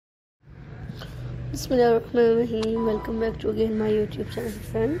Bismillahirrahmanirrahim. Welcome back to again my YouTube channel,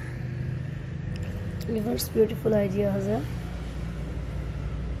 friend. Viewers, beautiful ideas है.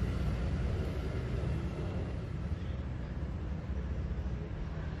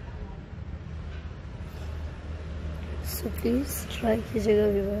 So please try कीजिएगा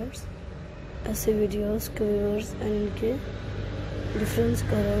viewers ऐसे videos को viewers and इनके different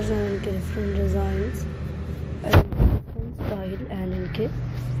colors and इनके different designs and different style and इनके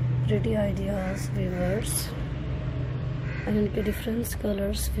pretty ideas viewers and इनके different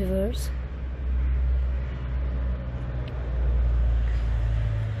colors viewers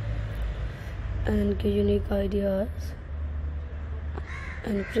and इनके unique ideas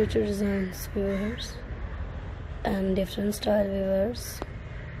and pretty designs viewers and different style viewers.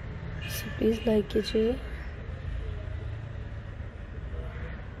 So please like कीजिए.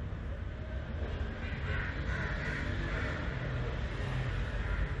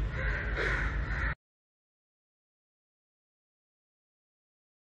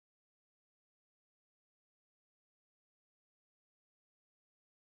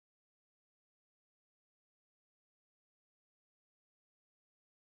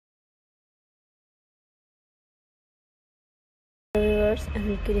 Viewers and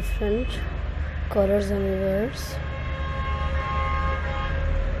इनके different colors and viewers.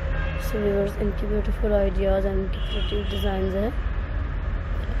 So viewers इनकी beautiful ideas and इनकी pretty designs है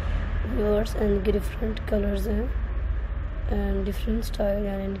viewers and इनके different colors हैं and different style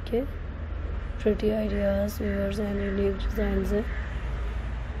and इनके pretty ideas viewers and unique designs हैं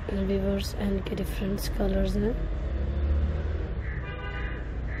and viewers and इनके different colors हैं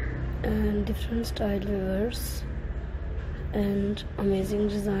and different style viewers and amazing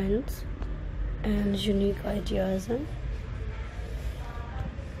designs and unique ideas हैं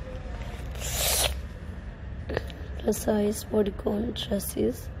plus size bodycon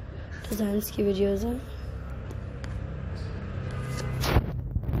dresses designs की videos हैं.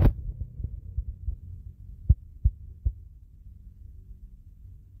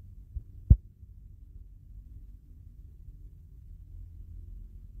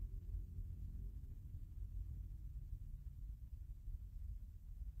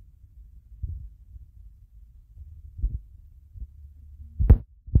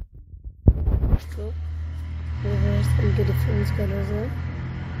 So viewers इनके different colors हैं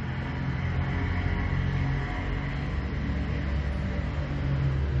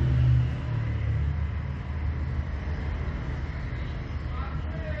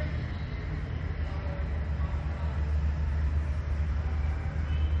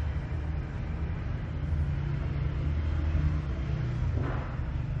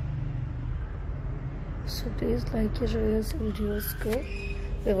so please like your videos को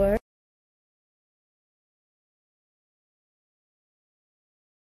viewers.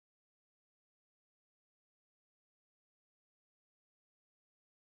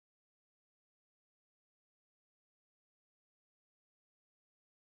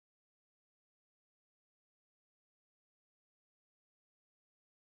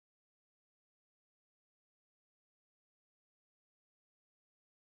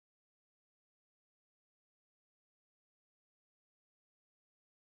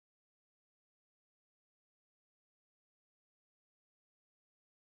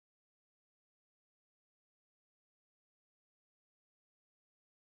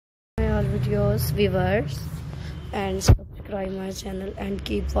 All videos viewers and subscribe my channel and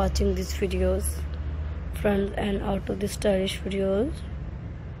keep watching these videos friends and out of the stylish videos.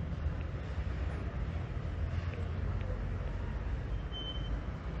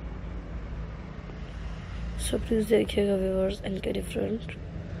 So please देखिएगा viewers इनके different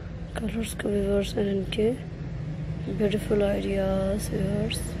colors को viewers and इनके beautiful ideas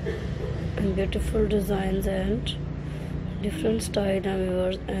viewers and beautiful designs and different style and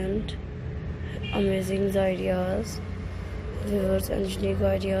viewers and amazing ideas viewers and unique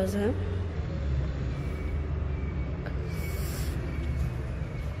ideas हैं.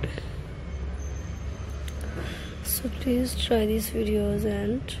 So please try these videos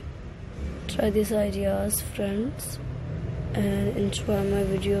and try these ideas friends and enjoy my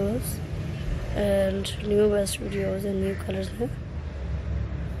videos and new best videos and new colors हैं.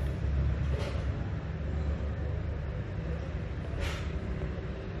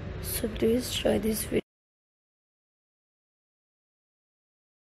 So please try this video.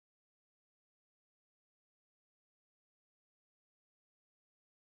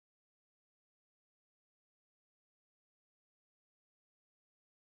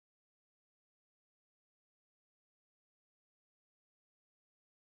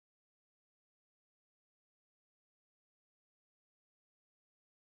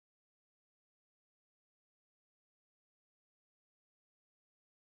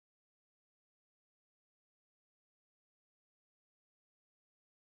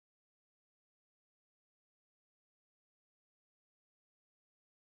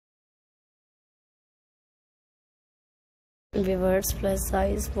 Viewers plus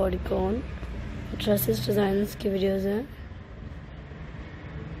size bodycon dresses designs की videos हैं।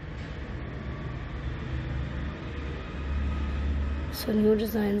 So new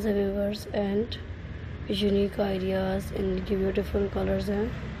designs are viewers and unique ideas इनकी beautiful colors हैं।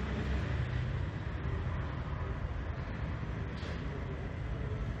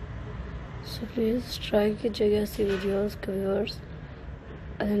 So please try कीजिएगा ऐसी videos का viewers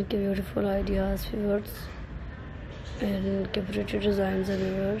and इनके beautiful ideas viewers and इनके pretty designs are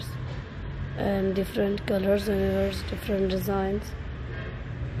viewers and different colors are viewers, different designs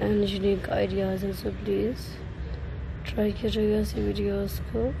and unique ideas हैं। So please try कीजिएगा ऐसी वीडियोस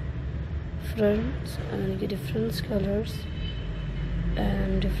को फ्रेंड्स एंड इनके different colours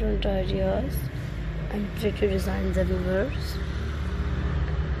and different ideas and pretty designs and viewers.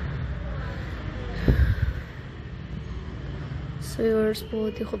 So viewers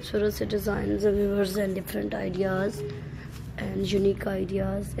बहुत ही खूबसूरत से designs and viewers and different ideas and unique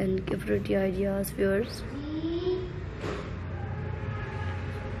ideas and pretty ideas viewers.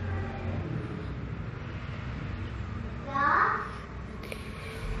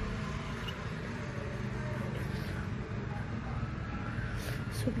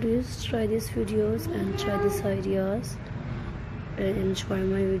 So please try these videos and try these ideas and enjoy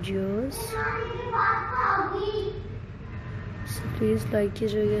my videos. So please like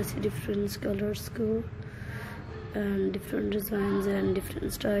कीजिएगा ऐसे different colors को and different designs and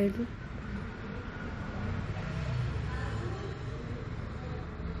different style.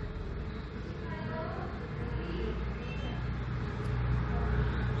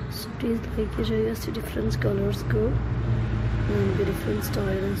 So please like कीजिएगा ऐसे different colors को and different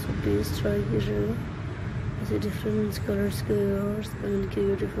styles. So please try कीजिएगा ऐसे different colors के and इनके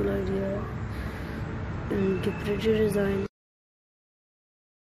beautiful idea and इनके pretty design।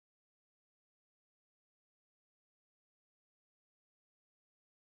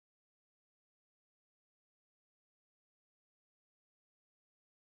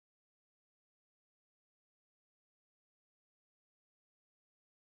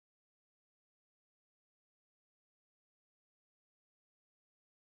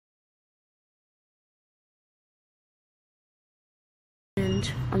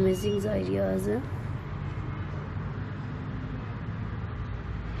 Amazing ideas हैं।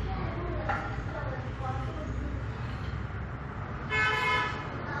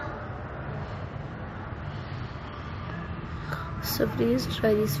 So please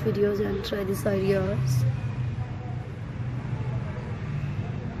try these videos and try these ideas